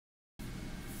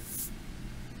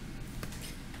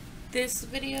This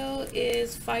video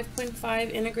is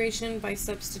 5.5 integration by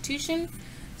substitution.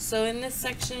 So in this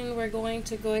section we're going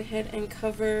to go ahead and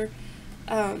cover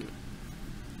how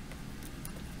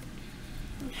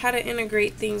to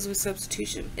integrate things with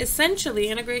substitution. Essentially,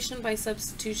 integration by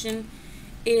substitution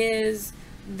is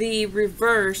the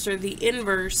reverse or the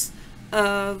inverse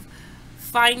of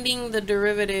finding the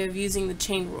derivative using the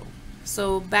chain rule.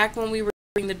 So back when we were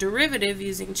doing the derivative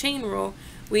using chain rule,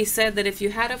 we said that if you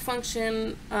had a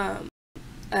function,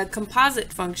 a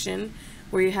composite function,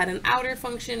 where you had an outer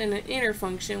function and an inner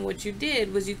function, what you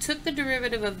did was you took the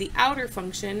derivative of the outer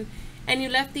function and you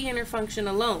left the inner function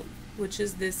alone, which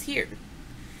is this here.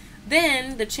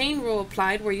 Then the chain rule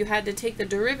applied where you had to take the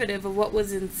derivative of what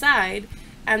was inside,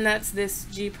 and that's this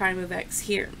g prime of x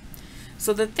here.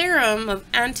 So the theorem of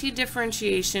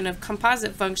anti-differentiation of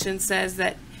composite functions says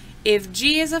that if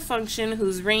g is a function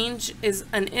whose range is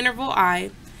an interval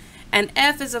I, and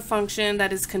f is a function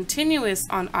that is continuous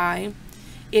on I,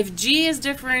 if g is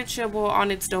differentiable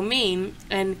on its domain,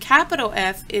 and capital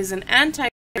F is an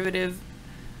antiderivative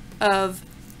of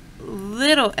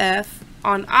little f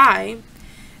on I,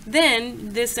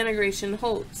 then this integration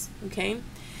holds, okay?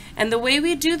 And the way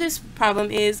we do this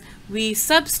problem is we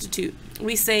substitute.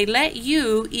 We say let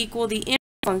u equal the inner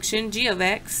function g of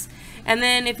x, and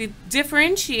then if you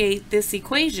differentiate this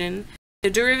equation, the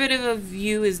derivative of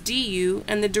u is du,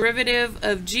 and the derivative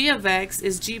of g of x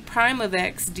is g prime of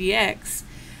x dx.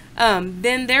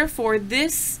 Then therefore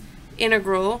this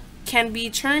integral can be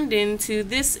turned into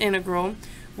this integral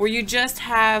where you just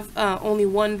have only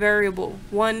one variable,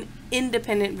 one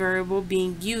independent variable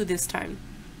being u this time.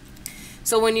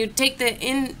 So when you take the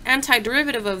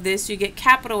antiderivative of this, you get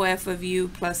capital F of u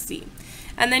plus c.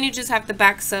 And then you just have to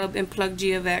back sub and plug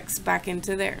g of x back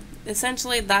into there.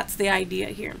 Essentially, that's the idea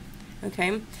here.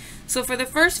 Okay, so for the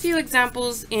first few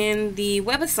examples in the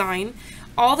WebAssign,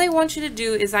 all they want you to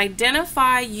do is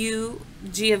identify u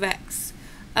g of x.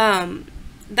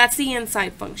 That's the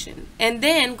inside function. And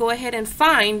then go ahead and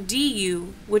find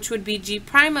du, which would be g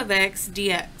prime of x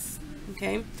dx.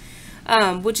 Okay,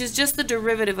 which is just the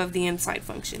derivative of the inside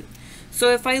function.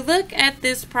 So if I look at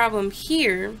this problem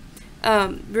here,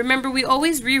 remember we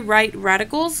always rewrite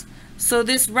radicals. So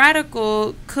this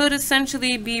radical could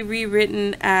essentially be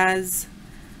rewritten as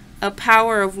a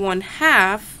power of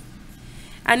 1/2.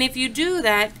 And if you do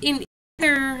that in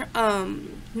either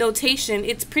notation,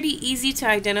 it's pretty easy to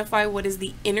identify what is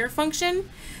the inner function,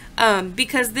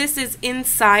 because this is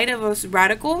inside of a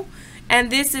radical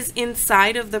and this is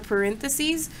inside of the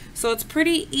parentheses. So it's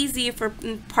pretty easy for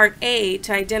part A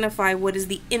to identify what is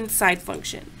the inside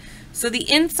function. So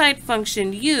the inside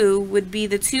function u would be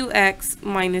the 2x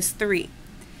minus 3.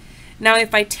 Now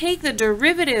if I take the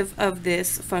derivative of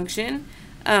this function,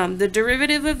 the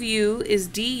derivative of u is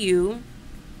du.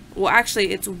 Well,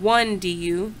 actually it's 1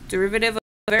 du. Derivative of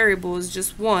a variable is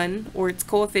just 1, or its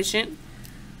coefficient,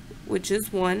 which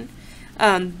is 1.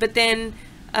 But then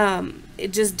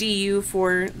it just du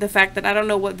for the fact that I don't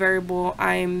know what variable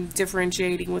I'm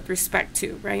differentiating with respect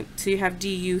to, right? So you have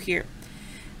du here.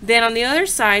 Then on the other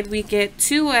side, we get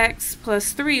 2x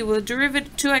plus 3. Well,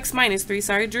 derivative 2x minus 3,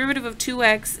 sorry. Derivative of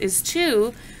 2x is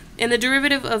 2, and the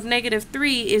derivative of negative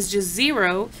 3 is just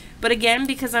 0. But again,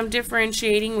 because I'm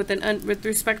differentiating with with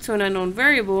respect to an unknown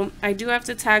variable, I do have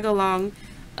to tag along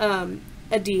a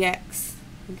dx.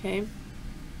 Okay.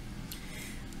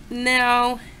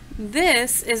 Now,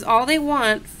 this is all they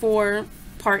want for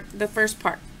the first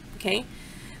part. Okay.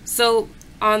 So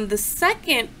on the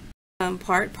second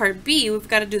part B, we've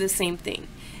got to do the same thing.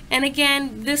 And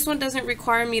again, this one doesn't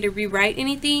require me to rewrite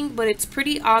anything, but it's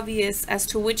pretty obvious as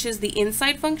to which is the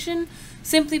inside function,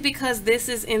 simply because this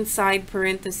is inside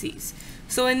parentheses.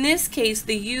 So in this case,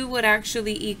 the u would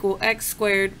actually equal x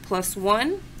squared plus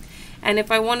 1. And if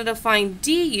I wanted to find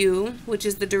du, which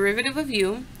is the derivative of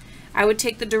u, I would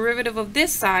take the derivative of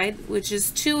this side, which is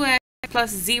 2x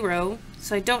plus 0.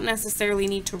 So I don't necessarily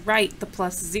need to write the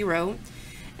plus 0.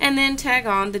 And then tag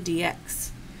on the dx.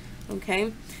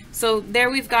 Okay, so there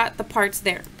we've got the parts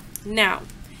there. Now,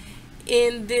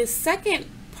 in this second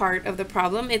part of the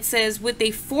problem, it says with a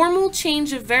formal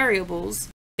change of variables,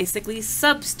 basically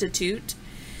substitute,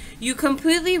 you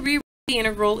completely rewrite the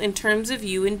integral in terms of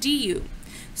u and du.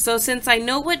 So since I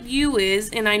know what u is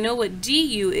and I know what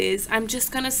du is, I'm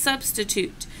just going to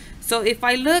substitute. So if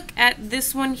I look at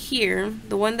this one here,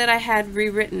 the one that I had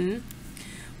rewritten,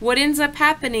 what ends up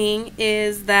happening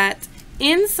is that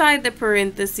inside the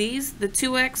parentheses, the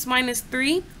 2x minus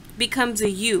 3 becomes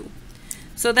a u.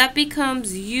 So that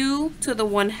becomes u to the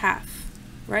 1/2,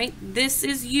 right? This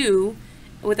is u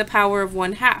with a power of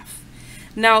 1/2.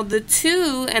 Now the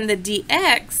 2 and the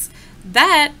dx,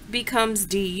 that becomes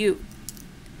du.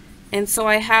 And so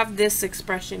I have this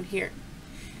expression here.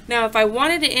 Now, if I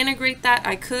wanted to integrate that,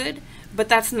 I could, but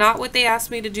that's not what they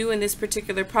asked me to do in this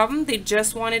particular problem. They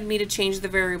just wanted me to change the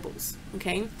variables,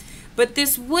 okay? But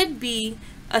this would be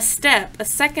a step, a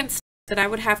second step that I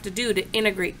would have to do to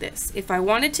integrate this. If I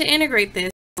wanted to integrate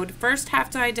this, I would first have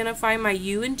to identify my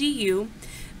u and du,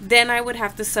 then I would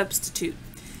have to substitute.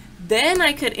 Then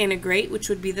I could integrate, which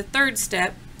would be the third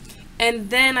step, and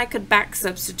then I could back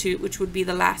substitute, which would be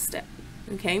the last step,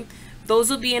 okay? Those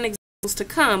will be in examples to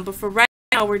come, but for right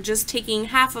now, we're just taking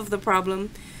half of the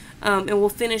problem, and we'll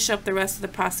finish up the rest of the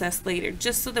process later,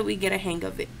 just so that we get a hang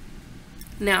of it.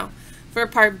 Now, for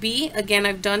part B, again,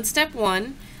 I've done step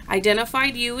 1,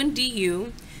 identified u and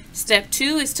du. Step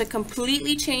 2 is to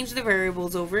completely change the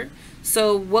variables over.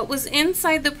 So what was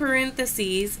inside the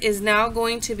parentheses is now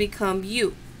going to become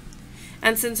u.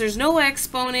 And since there's no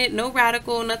exponent, no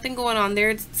radical, nothing going on there,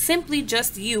 it's simply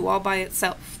just u all by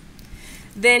itself.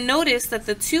 Then notice that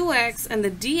the 2x and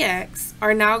the dx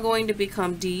are now going to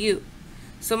become du.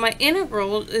 So my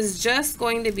integral is just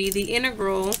going to be the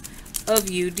integral of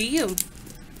u du.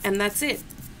 And that's it.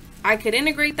 I could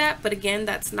integrate that, but again,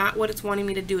 that's not what it's wanting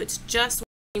me to do. It's just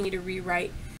wanting me to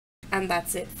rewrite, and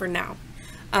that's it for now.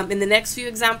 In the next few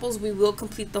examples, we will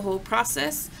complete the whole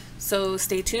process, so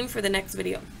stay tuned for the next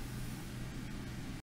video.